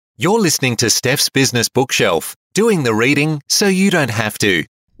You're listening to Steph's Business Bookshelf, doing the reading so you don't have to.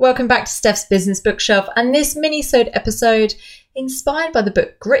 Welcome back to Steph's Business Bookshelf and this mini-sode episode inspired by the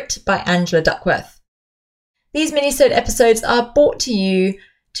book Grit by Angela Duckworth. These mini-sode episodes are brought to you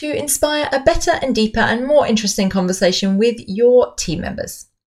to inspire a better and deeper and more interesting conversation with your team members.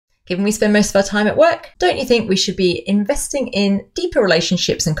 Given we spend most of our time at work, don't you think we should be investing in deeper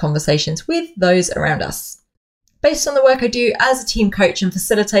relationships and conversations with those around us? Based on the work I do as a team coach and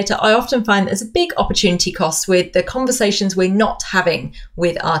facilitator, I often find there's a big opportunity cost with the conversations we're not having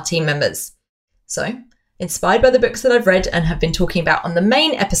with our team members. So, inspired by the books that I've read and have been talking about on the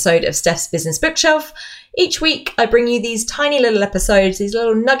main episode of Steph's Business Bookshelf, each week I bring you these tiny little episodes, these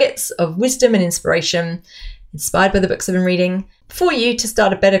little nuggets of wisdom and inspiration, inspired by the books I've been reading, for you to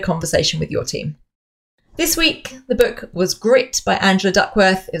start a better conversation with your team. This week, the book was Grit by Angela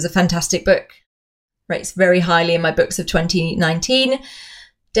Duckworth. It was a fantastic book. Rates very highly in my books of 2019.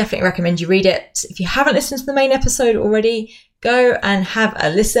 Definitely recommend you read it. If you haven't listened to the main episode already, go and have a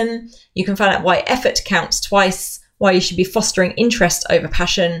listen. You can find out why effort counts twice, why you should be fostering interest over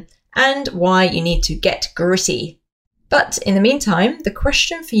passion, and why you need to get gritty. But in the meantime, the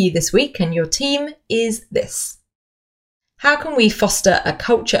question for you this week and your team is this: how can we foster a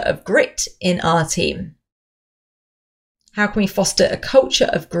culture of grit in our team? How can we foster a culture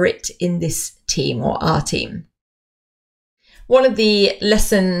of grit in this team or our team? One of the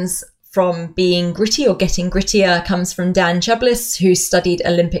lessons from being gritty or getting grittier comes from Dan Chablis, who studied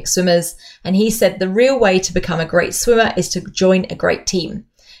Olympic swimmers. And he said the real way to become a great swimmer is to join a great team,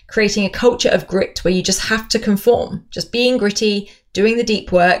 creating a culture of grit where you just have to conform. Just being gritty, doing the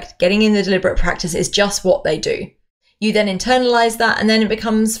deep work, getting in the deliberate practice is just what they do. You then internalize that, and then it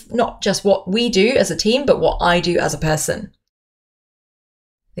becomes not just what we do as a team, but what I do as a person.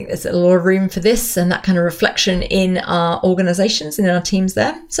 I think there's a lot of room for this and that kind of reflection in our organizations and in our teams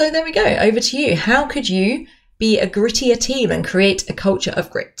there. So there we go. Over to you. How could you be a grittier team and create a culture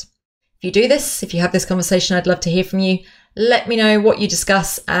of grit? If you do this, if you have this conversation, I'd love to hear from you. Let me know what you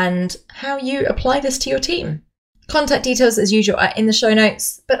discuss and how you apply this to your team. Contact details, as usual, are in the show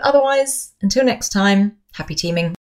notes. But otherwise, until next time, happy teaming.